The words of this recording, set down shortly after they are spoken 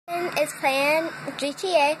is playing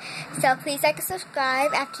GTA, so please like and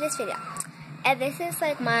subscribe after this video. And this is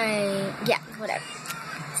like my, yeah, whatever.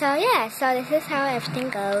 So yeah, so this is how everything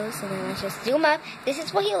goes. And then let's just zoom up. This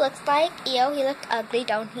is what he looks like. Ew, he looked ugly,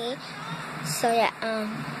 don't he? So yeah,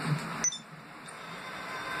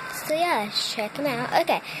 let's check him out.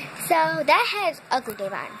 Okay, so that has ugly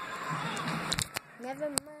Davon. Never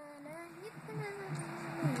mind.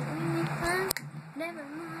 Never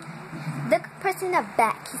mind. Look at the person in the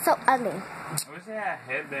back. He's so ugly. What's that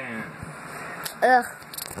headband? Ugh.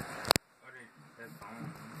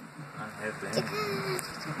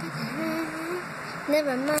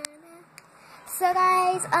 Never mind. So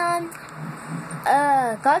guys,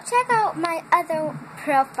 go check out my other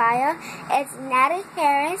profile. It's Natalie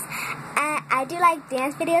Harris, and I do like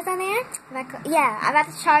dance videos on there. Like, yeah, I'm about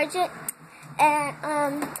to charge it,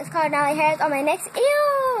 and it's called Natalie Harris. On my next,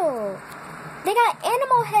 ew, they got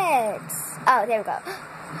animal heads. Oh, there we go.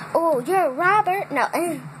 Oh, you're Robert. No.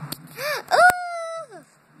 Ooh.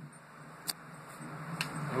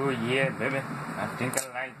 Oh yeah, baby. I think I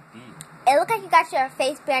like these. It looks like you got your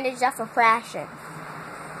face bandaged up for crashing.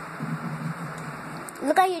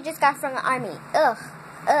 Look like you just got from the army. Ugh.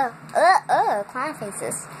 Clown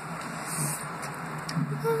faces.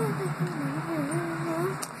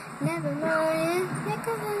 Never mind.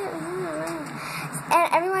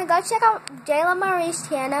 And everyone go check out Jayla Marie's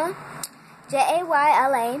channel. Jayla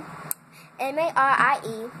Marie.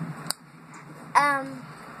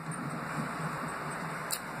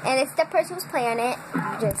 And it's the person who's playing it.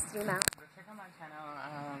 Just zoom out. Check out my channel.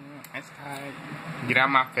 It's called Get Out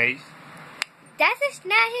My Face. That's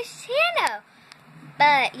not his channel.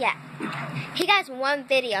 But yeah, he got one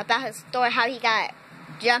video about his story, how he got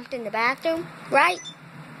jumped in the bathroom, right?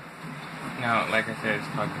 No, like I said, it's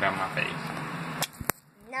called Get Out My Face.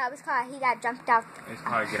 No, it was called he got jumped out. It's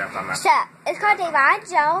called Get Out My Face. Shut up. It's called Davon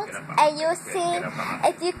Jones, and you'll see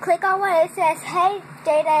if you click on what it says, "Hey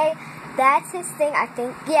Day." That's his thing, I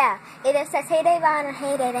think. Yeah, it says "Hey Davon" or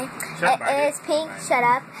 "Hey Day Day." It is pink. Shut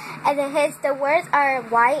up. And then the words are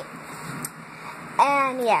white.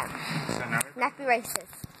 And yeah, not be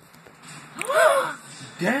racist.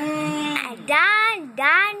 Dang.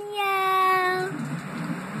 Daniel.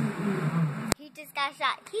 He just got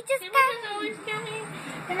shot. He just got.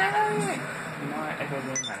 You know what? It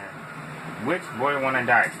doesn't matter. Which boy wanna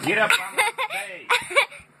die? Get up on my face.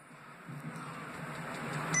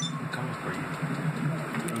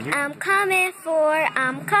 I'm coming for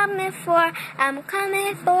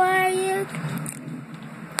you.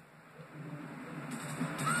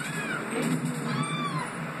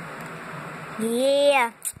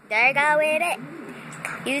 Yeah, there you go with it.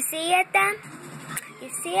 You see it then? You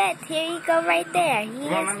see it? Here you go right there.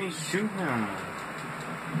 Well, let me shoot him.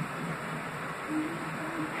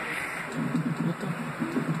 What the?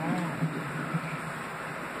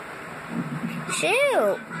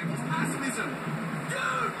 Shoot.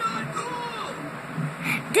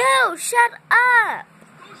 Dude, shut up.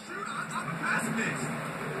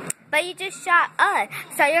 But you just shot us,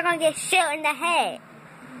 so you're gonna get shot in the head.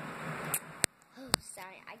 Oh,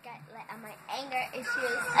 sorry, I got my anger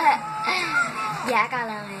issues. Yeah, I got a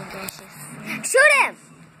lot of anger issues. Shoot him!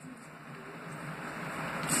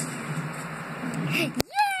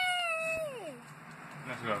 Yay!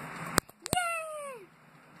 Let's go.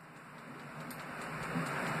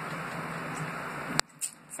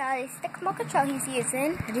 So this is the remote control he's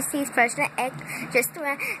using. I just use Person X just to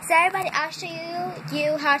run. So everybody, I'll show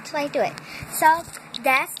you how to like do it. So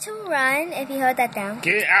that's to run. If you hold that down.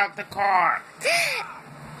 Get out the car.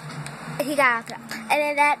 He got out the car.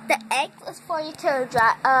 And then the X is for you to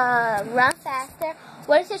run faster.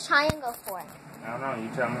 What is the triangle for? I don't know. You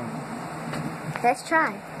tell me. Let's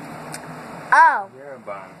try. Oh. You're a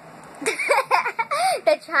bum.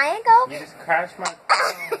 The triangle. You just crashed my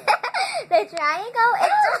car. The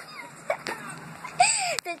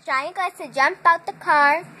triangle is to jump out the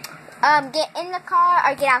car, get in the car,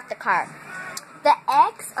 or get out the car. The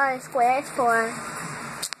X or square is for,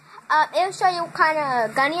 it'll show you what kind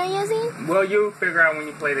of gun you're using. Well, you'll figure out when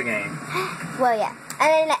you play the game. Well, yeah. And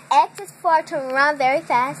then the X is for to run very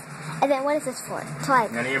fast. And then what is this for? To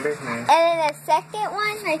like. None of your business. And then the second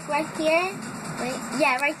one, like right here,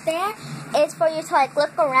 right there, is for you to like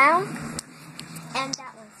look around. And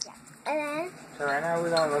that one's, yeah. And then. So right now we're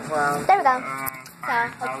gonna look around. There we go.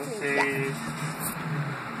 Houses. Yeah.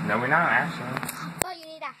 No, we're not actually. Well, you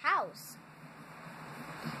need a house.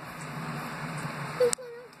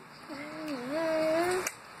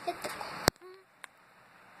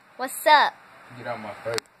 What's up? Get out my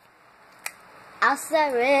face. I'll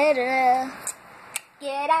surrender.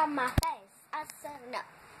 Get out my face. I'll surrender.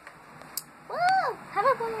 Woo! Have a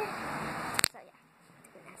good one.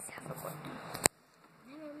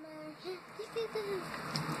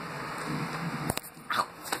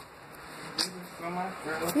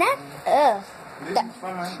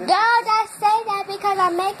 on my business. Don't just say that because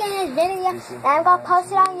I'm making this video and I'm gonna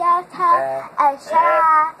post it on YouTube. And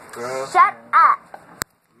shut up.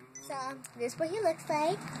 So this is what he looks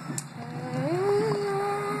like.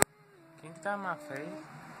 Can you stop my face?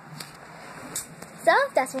 So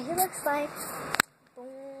that's what he looks like.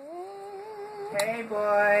 Hey,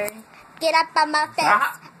 boy. Get up on my face.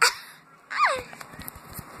 Ah.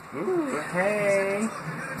 Ooh, hey.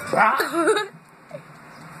 Ah.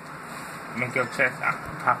 Make your chest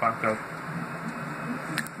pop out your...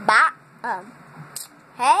 Bop.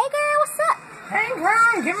 Hey girl, what's up? Hey,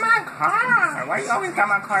 girl, get my car. Why you always got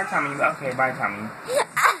my car, Tommy? Okay, bye, Tommy.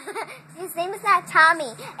 His name is not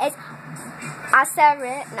Tommy. It's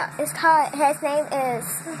Aseret. No, it's called. His name is.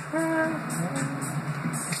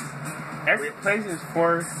 Every place is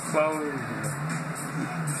foreclosed.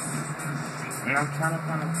 And I'm trying to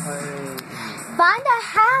find a place. Find a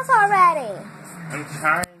house already. I'm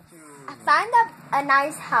trying to. Find a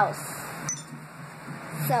nice house.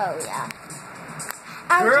 So yeah.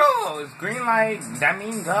 Girl, it's green light. That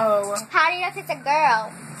means go. How do you know if it's a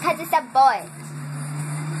girl? Because it's a boy.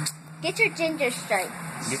 Get your ginger straight.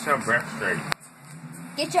 Get your breath straight.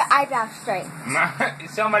 Get your eyebrows straight.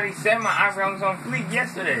 Somebody said my eyebrows was on fleek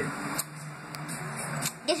yesterday.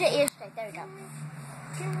 Get your ears straight. There we go.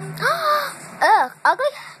 Ugh,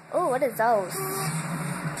 ugly. Ooh, what is those?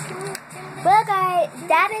 Well, guys,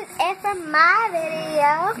 that is it for my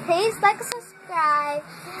video. Please like and subscribe.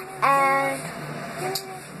 And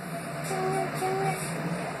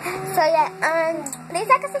so yeah, please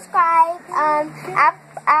like and subscribe.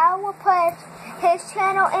 I will put his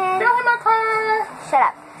channel in. Get in my car. Shut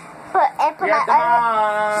up. Put my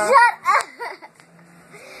other. Shut up.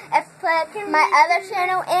 And put my other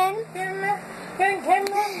channel in.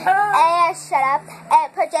 And shut up. And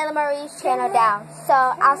put Jayla Marie's channel down. So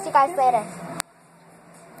I'll see you guys later.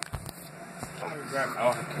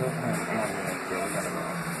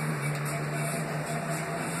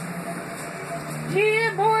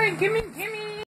 Yeah, boy, give me.